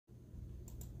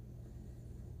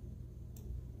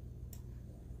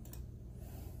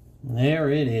There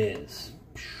it is.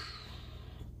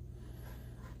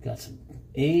 Got some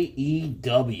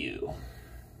AEW.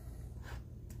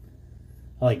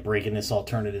 I like breaking this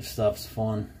alternative stuff. It's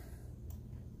fun.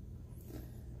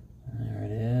 There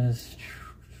it is.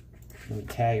 Let me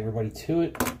tag everybody to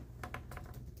it.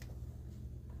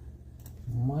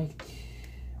 Mike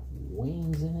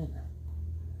Wayne's in it.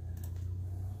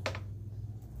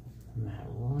 Matt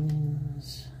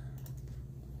Runnings.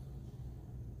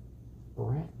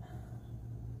 Brett.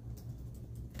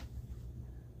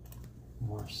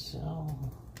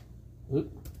 Marcel.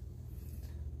 Oop.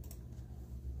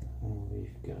 And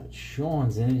we've got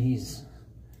Sean's in it. He's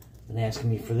been asking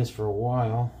me for this for a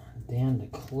while. Dan the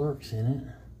Clerk's in it.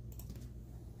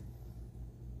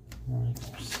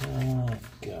 Marcel.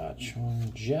 I've got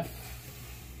Sean. Jeff.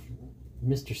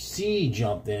 Mr. C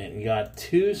jumped in it and got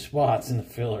 2 spots in the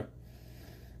filler.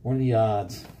 What are the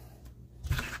odds?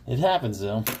 It happens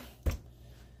though.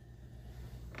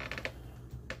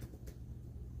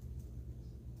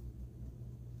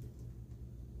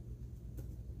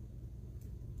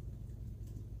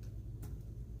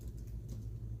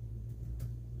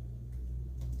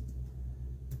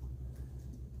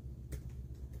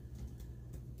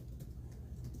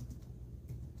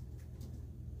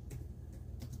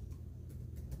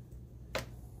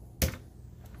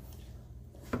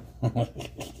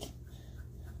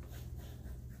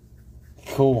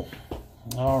 Cool.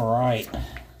 All right.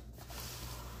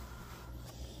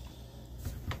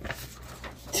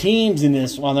 Teams in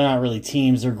this, well, they're not really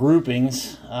teams, they're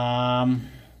groupings. I'm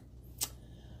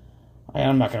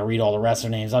not going to read all the wrestler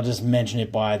names. I'll just mention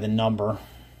it by the number.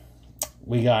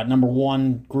 We got number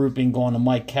 1 grouping going to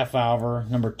Mike Kefauver.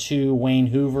 Number 2, Wayne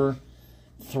Hoover.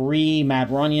 3, Matt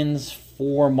Runyons.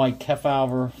 4, Mike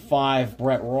Kefauver. 5,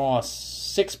 Brett Ross.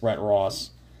 6, Brett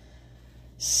Ross.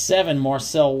 7,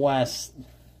 Marcel West.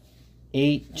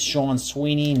 8, Sean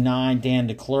Sweeney. 9, Dan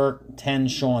DeClerc. 10,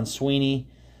 Sean Sweeney.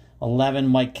 11,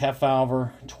 Mike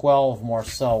Kefauver. 12,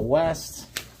 Marcel West.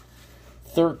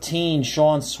 13,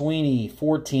 Sean Sweeney.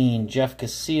 14, Jeff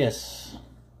Casillas.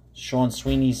 Sean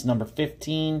Sweeney's number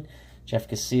 15. Jeff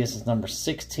Casillas is number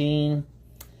 16.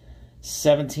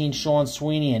 17, Sean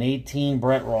Sweeney. And 18,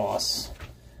 Brett Ross.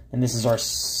 And this is our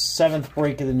 7th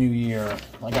break of the new year.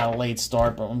 I got a late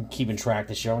start, but I'm keeping track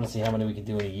this year. I want to see how many we can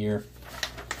do in a year.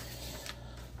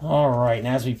 All right, and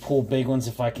as we pull big ones,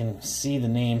 if I can see the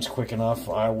names quick enough,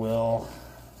 I will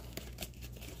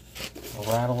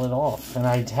rattle it off. And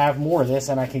I have more of this,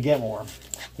 and I can get more.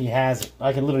 He has it.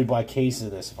 I can literally buy cases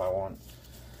of this if I want.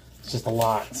 It's just a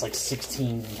lot. It's like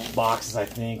 16 boxes, I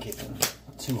think.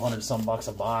 200-some bucks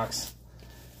a box.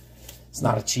 It's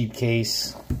not a cheap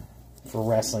case. For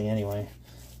wrestling anyway,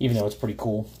 even though it's pretty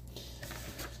cool.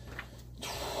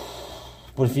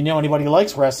 But if you know anybody who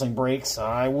likes wrestling breaks,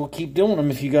 I will keep doing them.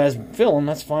 If you guys fill them,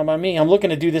 that's fine by me. I'm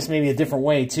looking to do this maybe a different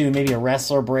way too. Maybe a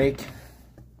wrestler break.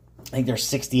 I think there's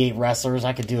 68 wrestlers.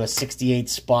 I could do a 68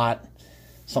 spot,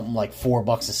 something like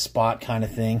 $4 a spot kind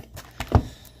of thing.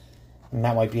 And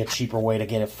that might be a cheaper way to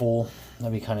get it full.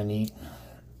 That'd be kind of neat.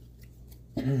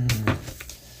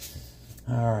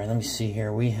 All right, let me see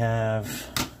here. We have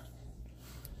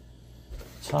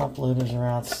top loaders are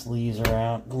out, sleeves are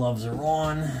out, gloves are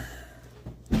on.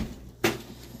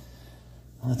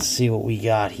 Let's see what we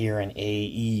got here in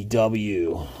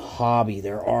AEW Hobby.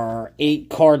 There are 8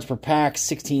 cards per pack,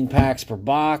 16 packs per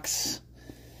box.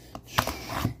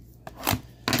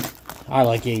 I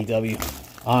like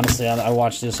AEW. Honestly, I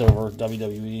watch this over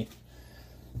WWE.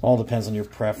 All depends on your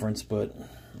preference, but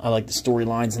I like the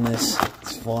storylines in this.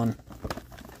 It's fun.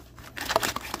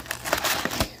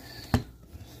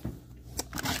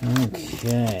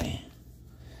 Okay.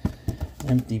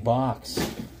 Empty box.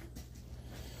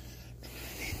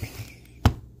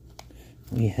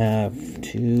 We have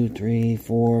 2, 3,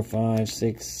 4, 5,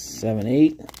 6, 7,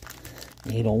 8.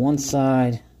 8 on one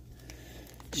side.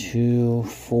 2,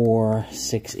 4,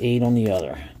 6, 8 on the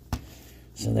other.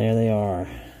 So there they are.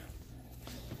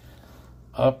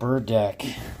 Upper Deck.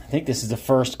 I think this is the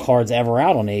first cards ever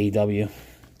out on AEW.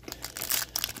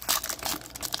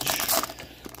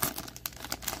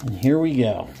 And here we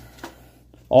go.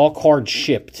 All cards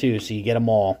shipped too, so you get them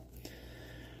all.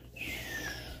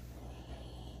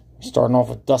 Starting off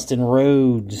with Dustin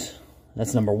Rhodes.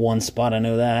 That's number 1 spot, I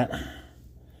know that.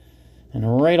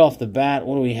 And right off the bat,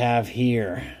 what do we have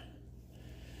here?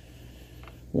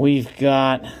 We've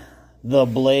got the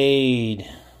Blade.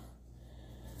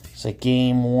 It's a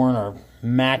game-worn or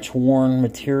match-worn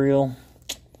material.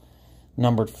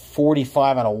 Numbered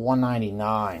 45 out of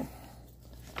 199.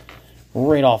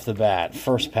 Right off the bat,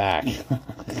 first pack.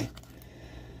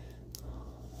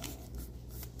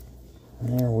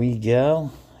 There we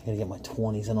go. I gotta get my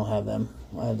 20s. I don't have them.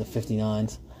 I have the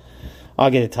 59s. I'll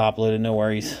get it top loaded, no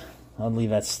worries. I'll leave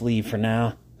that sleeve for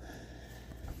now.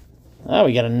 Oh,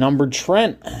 we got a numbered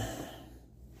Trent.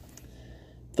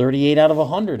 38 out of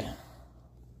 100.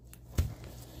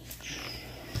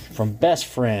 From Best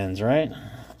Friends, right?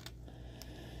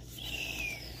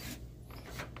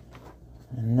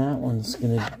 And that one's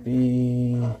going to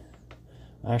be...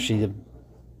 Actually, the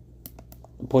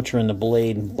Butcher and the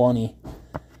Blade and Bunny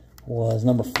was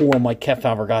number 4. Mike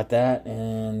Kefauver got that.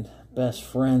 And Best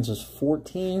Friends was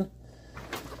 14.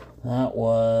 That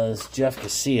was Jeff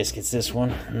Casillas gets this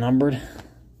one numbered.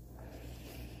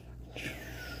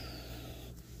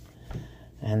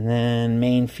 And then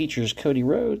main features Cody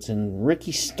Rhodes and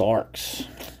Ricky Starks.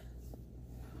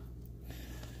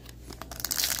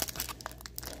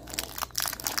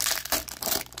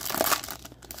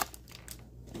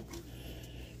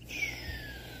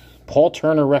 Paul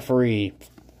Turner referee.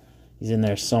 He's in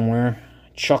there somewhere.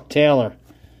 Chuck Taylor.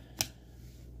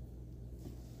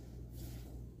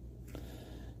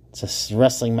 It's a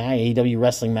wrestling AEW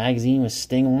Wrestling Magazine with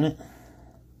Sting on it.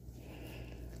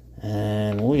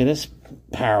 And look at this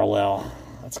parallel.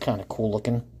 That's kind of cool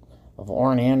looking. Of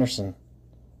Arn Anderson.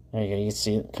 There you go. You can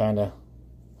see it kind of.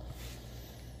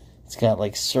 It's got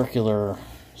like circular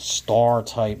star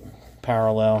type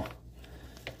parallel.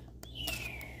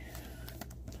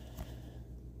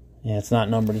 Yeah, it's not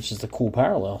numbered. It's just a cool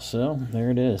parallel. So there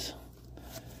it is.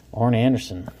 Arn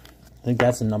Anderson. I think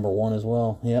that's a number 1 as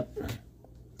well. Yep.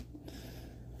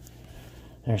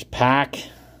 There's Pac.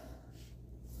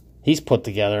 He's put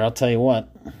together. I'll tell you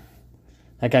what.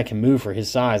 That guy can move for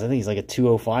his size. I think he's like a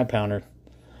 205 pounder.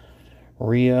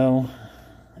 Rio.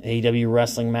 AEW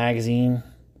Wrestling Magazine.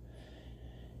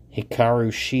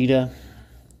 Hikaru Shida.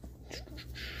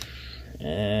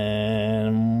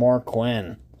 And Mark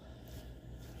Quinn.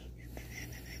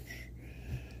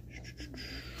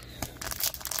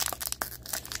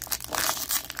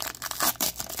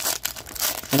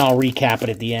 And I'll recap it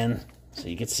at the end so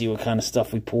you can see what kind of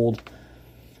stuff we pulled.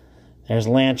 There's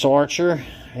Lance Archer,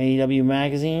 AEW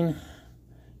Magazine.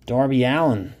 Darby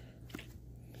Allin.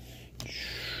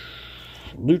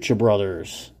 Lucha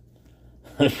Brothers.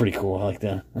 That's pretty cool. I like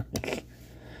that.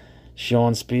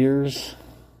 Shawn Spears.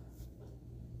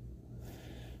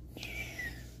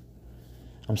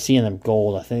 I'm seeing them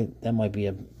gold. I think that might be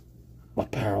a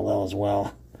parallel as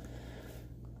well.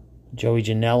 Joey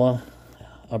Janela.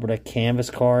 Upper Deck Canvas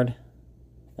card.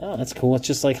 Oh, that's cool. It's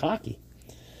just like hockey.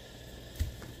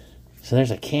 So there's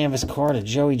a canvas card of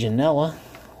Joey Janela.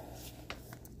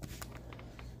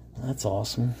 That's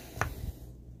awesome.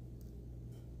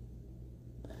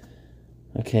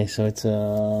 Okay, so it's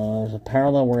there's a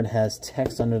parallel where it has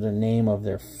text under the name of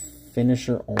their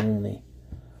finisher only.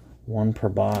 1 per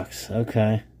box.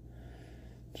 Okay.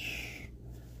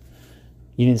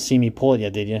 You didn't see me pull it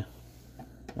yet, did you?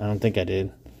 I don't think I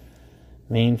did.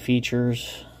 Main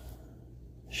features.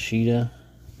 Sheeta.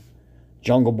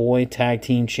 Jungle Boy, tag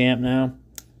team champ now.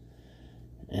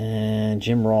 And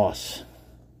Jim Ross.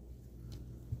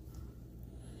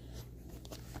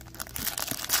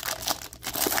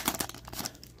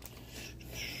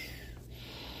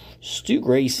 Stu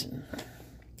Grayson.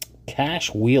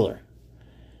 Cash Wheeler.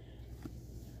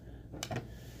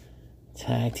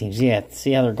 Tag teams. Yeah,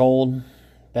 see how they're gold?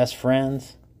 Best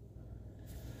Friends.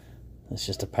 It's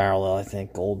just a parallel, I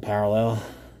think. Gold parallel.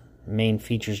 Main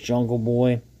features Jungle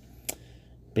Boy.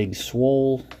 Big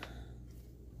Swole.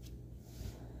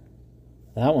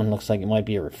 That one looks like it might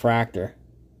be a refractor.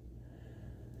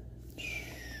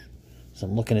 So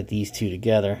I'm looking at these two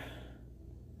together.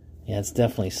 Yeah, it's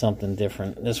definitely something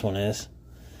different. This one is.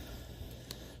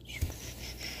 You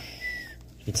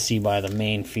can see by the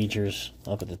main features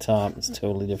up at the top. It's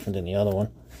totally different than the other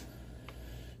one.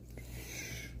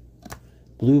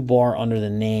 Blue bar under the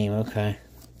name. Okay.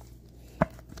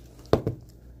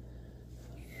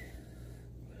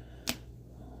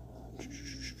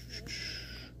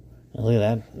 Look at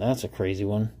that. That's a crazy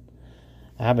one.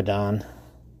 Abaddon.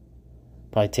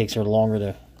 Probably takes her longer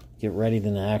to get ready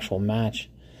than the actual match.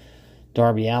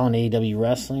 Darby Allin, AEW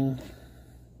Wrestling.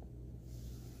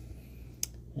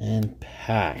 And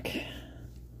Pac.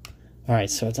 Alright,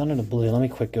 so it's under the blue. Let me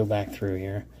quick go back through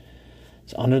here.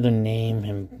 It's under the name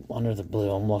and under the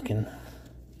blue. I'm looking.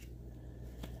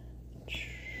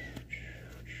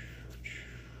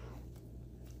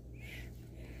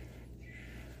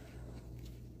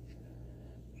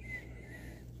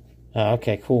 Oh,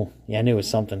 okay, cool. Yeah, I knew it was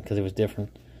something because it was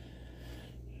different.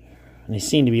 And they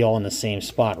seem to be all in the same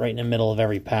spot, right in the middle of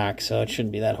every pack, so it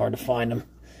shouldn't be that hard to find them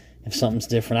if something's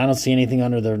different. I don't see anything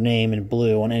under their name in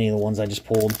blue on any of the ones I just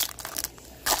pulled.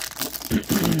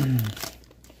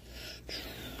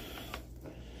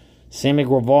 Sammy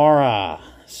Guevara,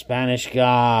 Spanish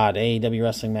God, AEW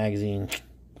Wrestling Magazine.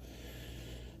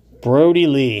 Brody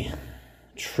Lee,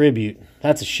 tribute.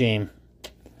 That's a shame.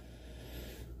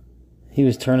 He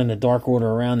was turning the Dark Order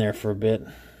around there for a bit.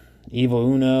 Evil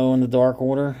Uno in the Dark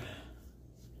Order.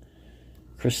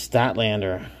 Chris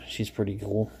Statlander, she's pretty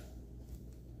cool.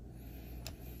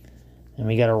 And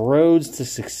we got a Roads to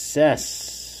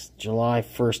Success. July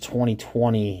 1st,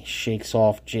 2020. Shakes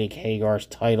off Jake Hagar's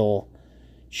title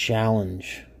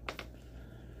challenge.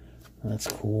 That's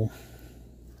cool.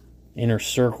 Inner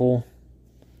Circle.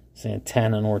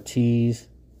 Santana and Ortiz.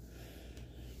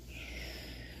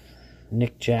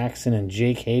 Nick Jackson and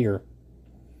Jake Hager.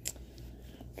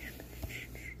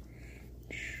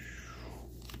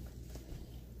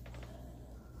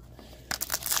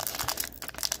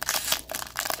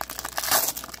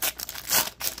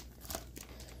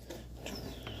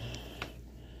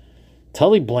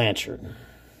 Tully Blanchard.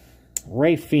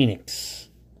 Ray Phoenix.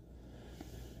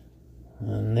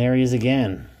 And there he is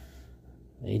again.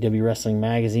 AEW Wrestling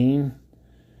Magazine.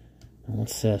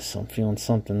 What's this? I'm feeling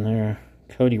something there.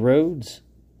 Cody Rhodes.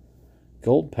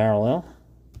 Gold parallel.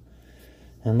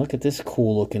 And look at this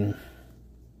cool looking.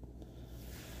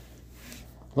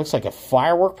 Looks like a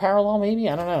firework parallel maybe?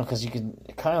 I don't know. Because you can.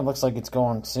 It kind of looks like it's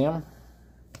going. See him?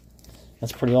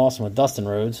 That's pretty awesome with Dustin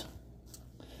Rhodes.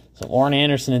 So Arn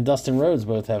Anderson and Dustin Rhodes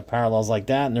both have parallels like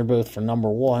that. And they're both for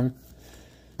 #1.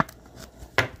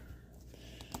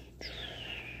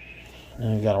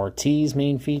 And we've got Ortiz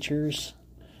main features.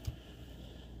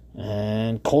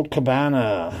 And Colt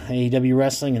Cabana, AEW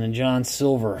Wrestling, and then John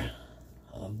Silver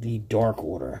of the Dark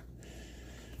Order.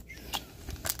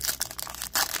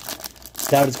 Is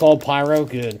that what it's called? Pyro?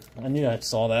 Good. I knew I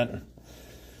saw that.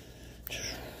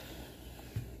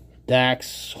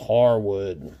 Dax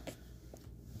Harwood.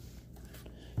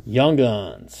 Young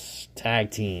Guns. Tag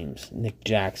teams. Nick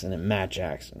Jackson and Matt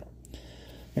Jackson.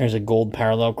 There's a gold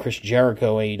parallel. Chris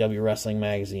Jericho, AEW Wrestling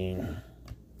Magazine.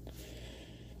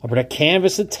 Upper Deck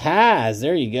Canvas of Taz.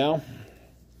 There you go.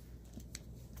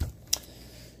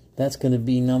 That's going to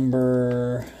be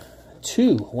number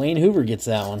 2. Wayne Hoover gets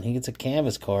that one. He gets a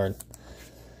canvas card.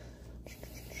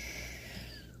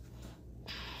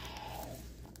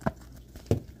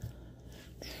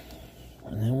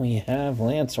 And then we have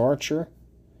Lance Archer.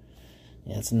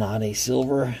 It's not a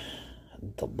silver.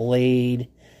 The Blade.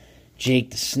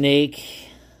 Jake the Snake.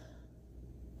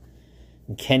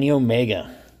 And Kenny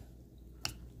Omega.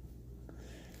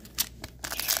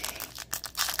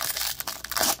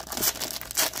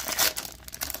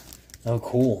 Oh,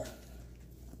 cool.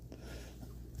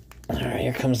 Alright,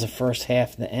 here comes the first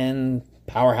half of the end.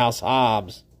 Powerhouse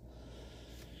Hobbs.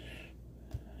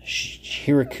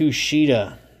 Hiraku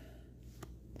Shida.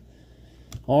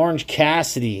 Orange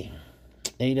Cassidy.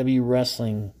 AEW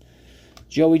Wrestling.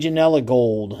 Joey Janela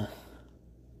Gold.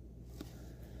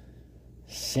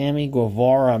 Sammy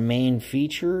Guevara main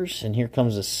features. And here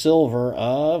comes a silver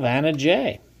of Anna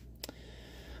Jay.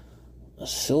 A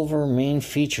silver main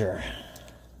feature.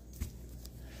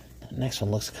 The next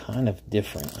one looks kind of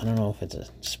different. I don't know if it's a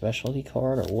specialty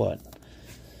card or what.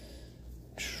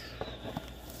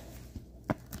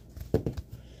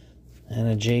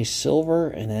 Anna Jay silver.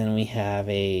 And then we have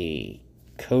a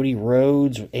Cody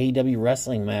Rhodes AEW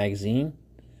Wrestling Magazine.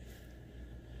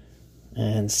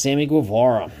 And Sammy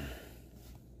Guevara.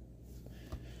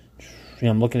 Yeah,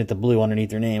 I'm looking at the blue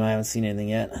underneath their name. I haven't seen anything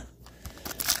yet.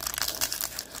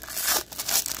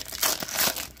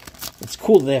 It's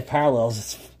cool that they have parallels.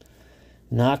 It's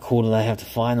not cool that I have to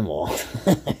find them all.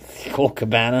 Colt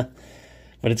Cabana.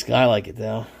 But I like it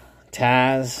though.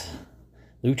 Taz.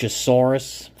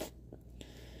 Luchasaurus.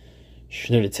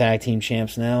 They're the tag team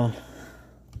champs now.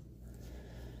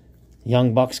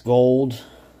 Young Bucks Gold.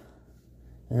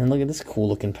 And then look at this cool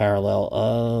looking parallel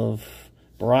of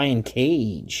Brian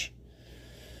Cage.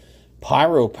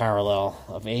 Pyro parallel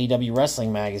of AEW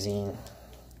Wrestling Magazine.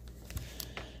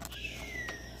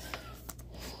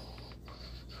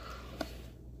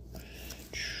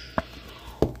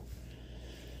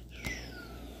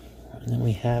 And then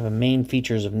we have a main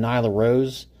features of Nyla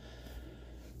Rose.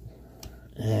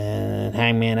 And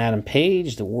Hangman Adam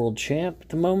Page, the world champ at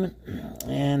the moment.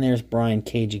 And there's Brian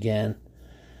Cage again.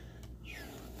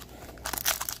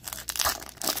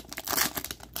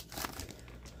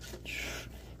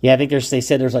 Yeah, I think they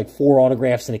said there's like 4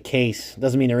 autographs in a case.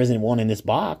 Doesn't mean there isn't one in this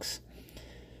box.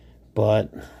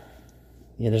 But,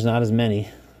 yeah, there's not as many.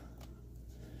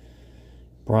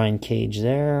 Brian Cage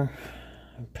there.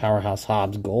 Powerhouse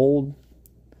Hobbs Gold.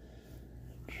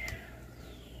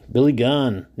 Billy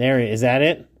Gunn. There, is that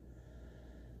it?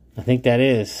 I think that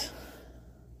is.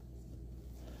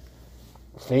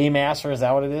 Faymaster, is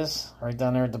that what it is? Right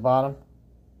down there at the bottom.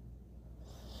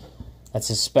 That's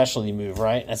his specialty move,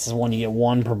 right? That's the one you get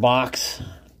 1 per box.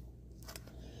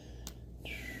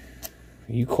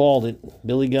 You called it.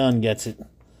 Billy Gunn gets it.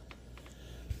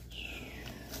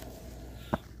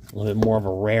 A little bit more of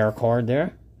a rare card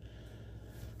there.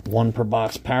 1 per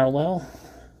box parallel.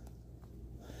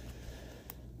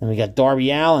 Then we got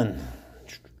Darby Allin,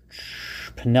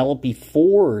 Penelope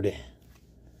Ford,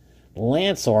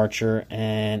 Lance Archer,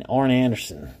 and Arn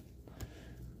Anderson.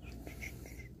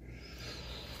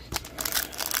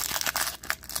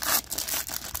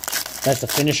 That's the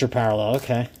finisher parallel.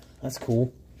 Okay, that's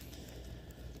cool.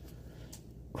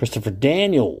 Christopher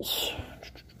Daniels.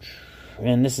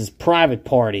 And this is Private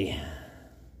Party.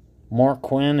 Mark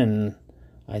Quinn and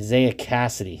Isaiah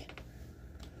Cassidy.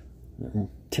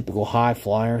 Typical high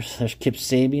flyers. There's Kip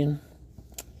Sabian.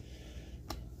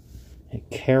 And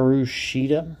Karu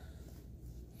Shida.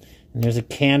 And there's a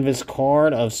canvas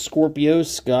card of Scorpio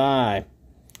Sky.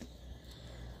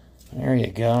 There you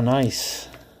go. Nice.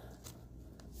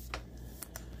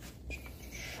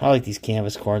 I like these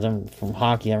canvas cards. I'm from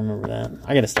hockey. I remember that.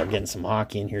 I got to start getting some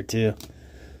hockey in here too.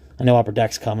 I know Upper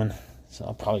Deck's coming, so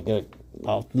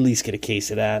I'll at least get a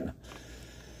case of that.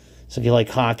 So if you like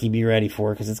hockey, be ready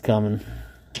for it because it's coming.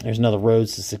 There's another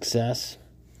Roads to Success.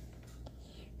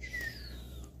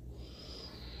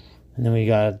 And then we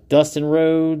got Dustin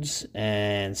Rhodes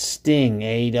and Sting,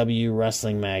 AEW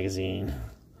Wrestling Magazine.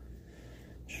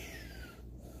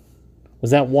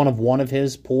 Was that one of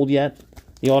his pulled yet?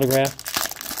 The autograph?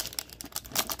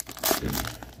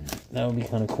 That would be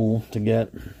kind of cool to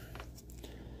get.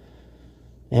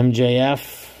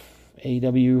 MJF,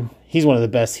 AEW. He's one of the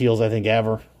best heels I think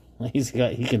ever.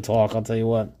 He can talk, I'll tell you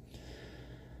what.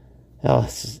 El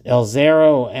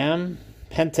Zero M.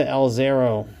 Penta El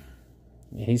Zero.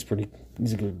 Yeah, he's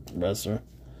a good wrestler.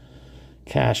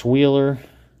 Cash Wheeler.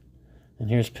 And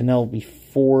here's Penelope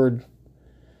Ford.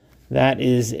 That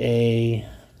is a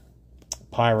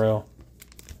Pyro.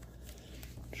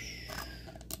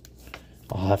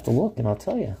 I'll have to look and I'll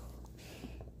tell you.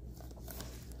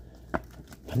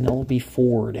 Penelope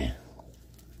Ford.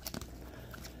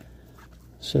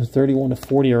 So 31 to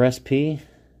 40 are SP.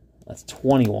 That's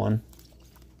 21.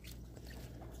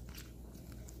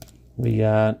 We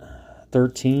got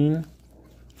 13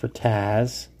 for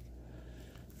Taz.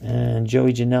 And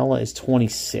Joey Janela is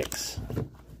 26.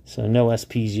 So no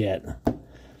SPs yet.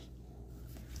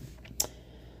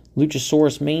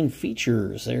 Luchasaurus main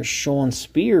features. There's Shawn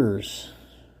Spears.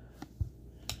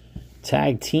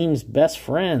 Tag team's best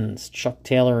friends. Chuck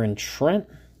Taylor and Trent.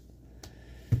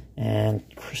 And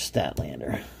Chris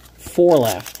Statlander. 4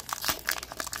 left.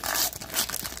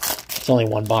 It's only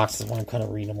 1 box. That's why I'm kind of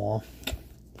reading them all.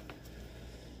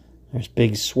 There's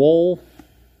Big Swole.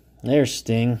 There's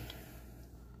Sting.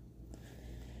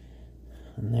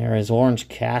 And there is Orange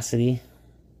Cassidy.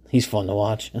 He's fun to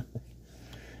watch.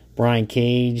 Brian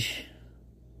Cage.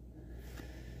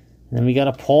 And then we got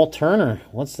a Paul Turner.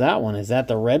 What's that one? Is that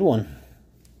the red one?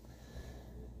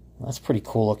 That's pretty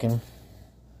cool looking.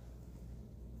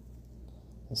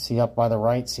 Let's see up by the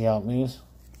right. See how it moves.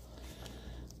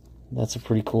 That's a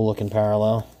pretty cool looking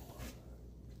parallel.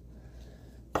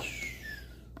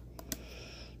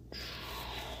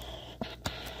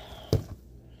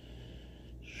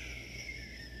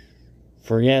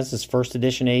 Yeah, this is first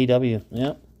edition AEW.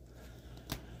 Yep.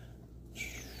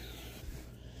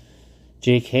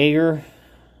 Jake Hager,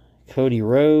 Cody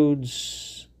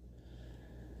Rhodes,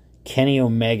 Kenny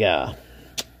Omega.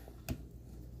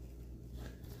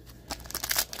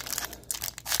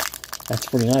 That's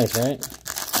pretty nice, right?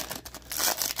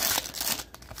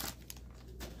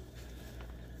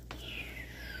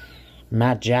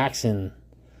 Matt Jackson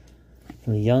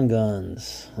from the Young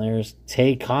Guns. There's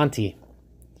Tay Conti.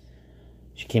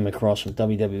 She came across from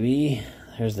WWE.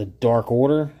 There's the Dark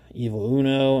Order, Evil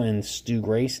Uno, and Stu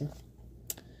Grayson.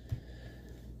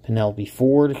 Penelope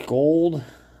Ford, gold.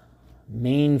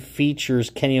 Main features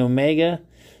Kenny Omega.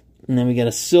 And then we got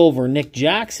a silver Nick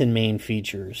Jackson main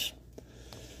features.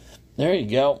 There you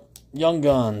go. Young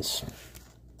Guns.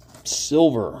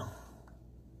 Silver.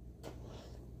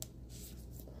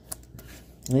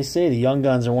 And they say the Young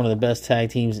Guns are one of the best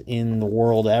tag teams in the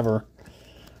world ever.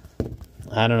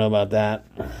 I don't know about that.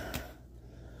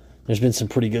 There's been some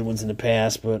pretty good ones in the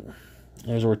past, but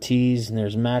there's Ortiz and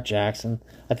there's Matt Jackson.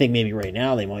 I think maybe right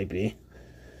now they might be,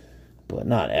 but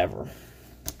not ever.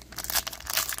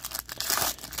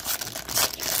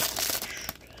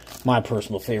 My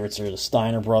personal favorites are the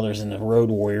Steiner Brothers and the Road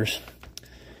Warriors.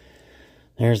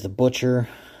 There's the Butcher.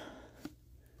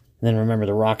 And then remember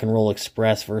the Rock and Roll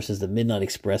Express versus the Midnight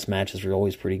Express matches were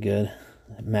always pretty good.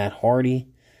 Matt Hardy.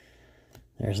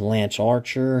 There's Lance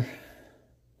Archer.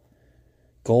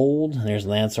 Gold. There's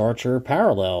Lance Archer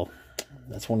parallel.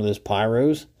 That's one of those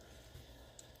pyros.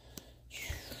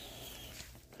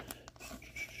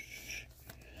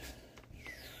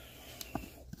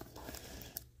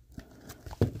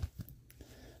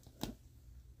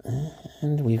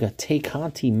 And we've got Tay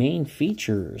Conti main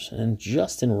features and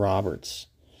Justin Roberts.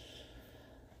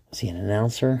 Is he an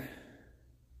announcer?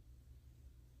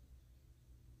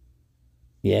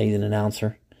 Yeah, he's an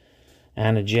announcer.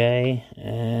 Anna Jay.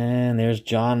 And there's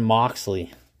John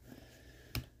Moxley.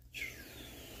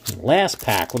 Last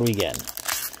pack. What do we get?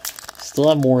 Still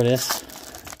have more of this.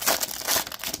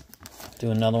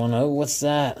 Do another one. Oh, what's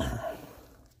that?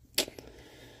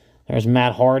 There's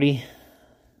Matt Hardy.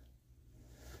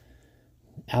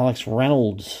 Alex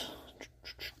Reynolds.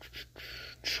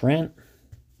 Trent.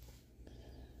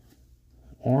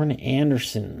 Arn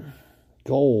Anderson.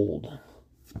 Gold.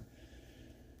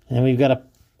 And then we've got a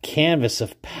canvas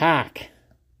of Pac.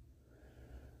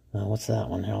 Now, what's that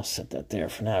one? I'll set that there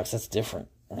for now because that's different.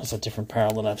 That's a different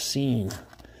parallel that I've seen.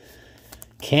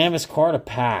 Canvas card of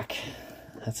Pac.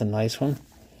 That's a nice one.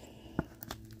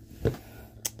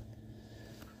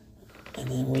 And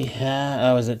then we have,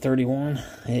 oh, is it 31?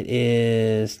 It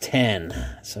is 10.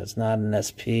 So it's not an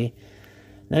SP.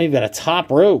 Now you've got a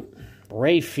top rope.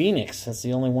 Ray Phoenix. That's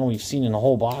the only one we've seen in the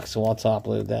whole box, so I'll top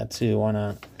load that too. Why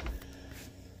not?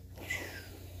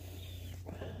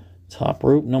 Top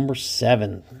rope number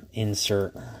 7.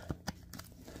 Insert.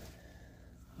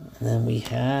 And then we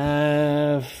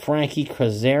have Frankie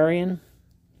Kazarian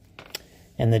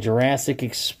and the Jurassic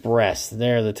Express.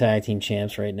 They're the tag team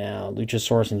champs right now.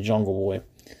 Luchasaurus and Jungle Boy.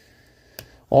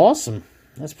 Awesome.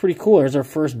 That's pretty cool. There's our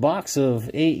first box of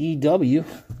AEW.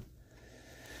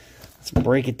 Let's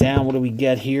break it down. What do we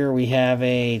get here? We have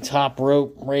a top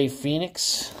rope Ray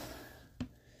Phoenix.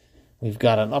 We've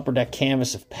got an upper deck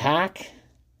canvas of Pac.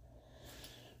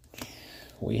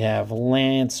 We have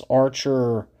Lance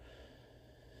Archer.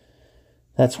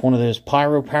 That's one of those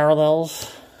pyro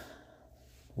parallels.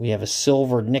 We have a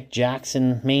silver Nick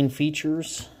Jackson main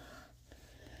features.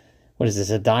 What is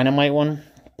this, a Dynamite one?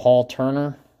 Paul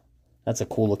Turner. That's a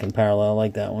cool looking parallel. I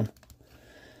like that one.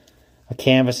 A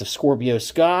canvas of Scorpio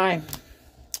Sky.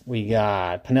 We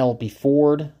got Penelope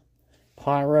Ford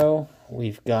pyro.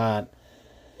 We've got,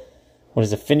 what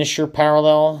is a finisher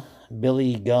parallel?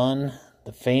 Billy Gunn.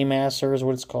 The Fame-Asser is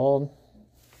what it's called.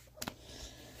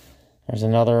 There's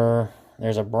another,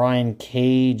 there's a Brian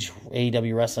Cage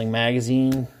AEW Wrestling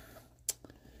Magazine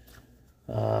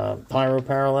pyro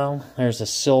parallel. There's a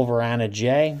silver Anna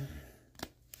Jay.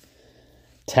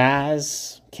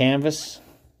 Taz canvas.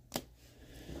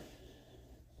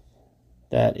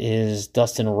 That is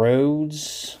Dustin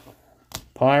Rhodes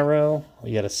pyro.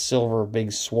 We got a silver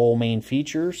Big Swole main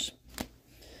features.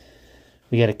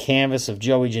 We got a canvas of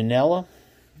Joey Janela.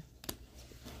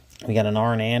 We got an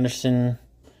Arn Anderson.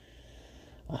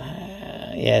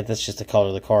 Yeah, that's just the color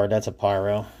of the card. That's a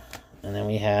pyro. And then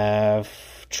we have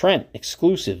Trent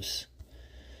exclusives.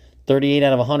 38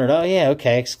 out of 100. Oh, yeah,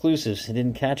 okay, exclusives. I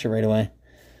didn't catch it right away.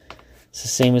 It's the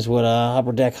same as what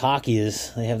Upper Deck Hockey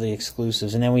is. They have the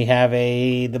exclusives. And then we have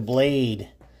the Blade.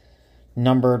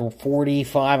 Numbered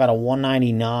 45 out of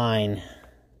 199. I don't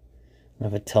know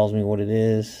if it tells me what it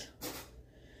is.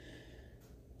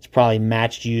 It's probably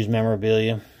matched used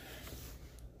memorabilia.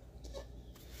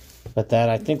 But that,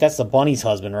 I think that's the bunny's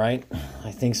husband, right?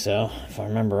 I think so, if I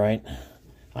remember right.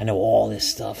 I know all this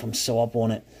stuff. I'm so up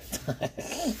on it.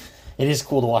 It is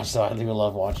cool to watch, though. I do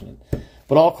love watching it.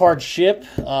 But all cards ship,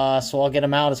 so I'll get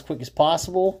them out as quick as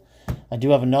possible. I do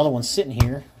have another one sitting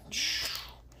here.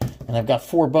 And I've got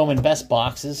 4 Bowman Best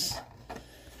boxes.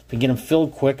 If we get them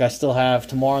filled quick, I still have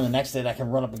tomorrow and the next day that I can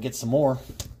run up and get some more.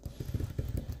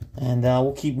 And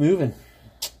we'll keep moving.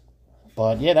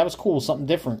 But yeah, that was cool. Something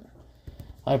different.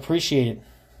 I appreciate it.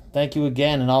 Thank you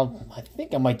again. And I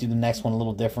think I might do the next one a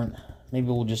little different. Maybe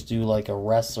we'll just do like a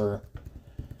wrestler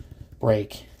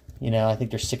break. You know, I think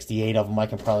there's 68 of them. I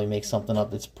can probably make something up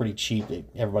that's pretty cheap that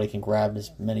everybody can grab as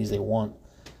many as they want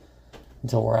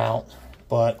until we're out.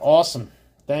 But awesome.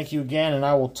 Thank you again, and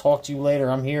I will talk to you later.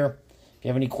 I'm here if you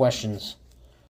have any questions.